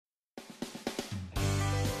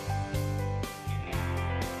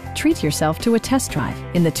treat yourself to a test drive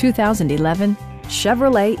in the 2011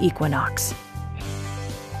 Chevrolet Equinox.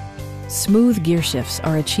 Smooth gear shifts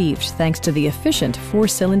are achieved thanks to the efficient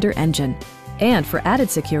 4-cylinder engine. And for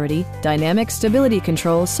added security, dynamic stability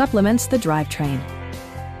control supplements the drivetrain.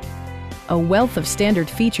 A wealth of standard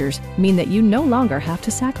features mean that you no longer have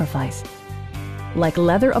to sacrifice, like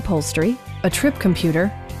leather upholstery, a trip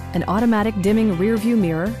computer, an automatic dimming rearview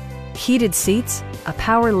mirror, heated seats, a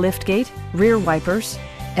power liftgate, rear wipers,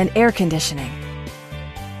 and air conditioning.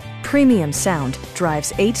 Premium sound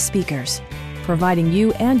drives 8 speakers, providing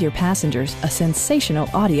you and your passengers a sensational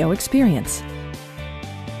audio experience.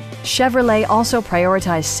 Chevrolet also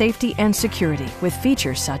prioritized safety and security with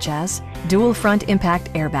features such as dual front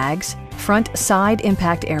impact airbags, front side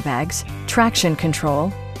impact airbags, traction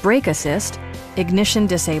control, brake assist, ignition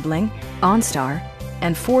disabling, OnStar,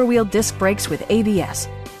 and 4-wheel disc brakes with ABS.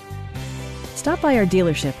 Stop by our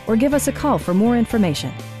dealership or give us a call for more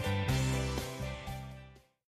information.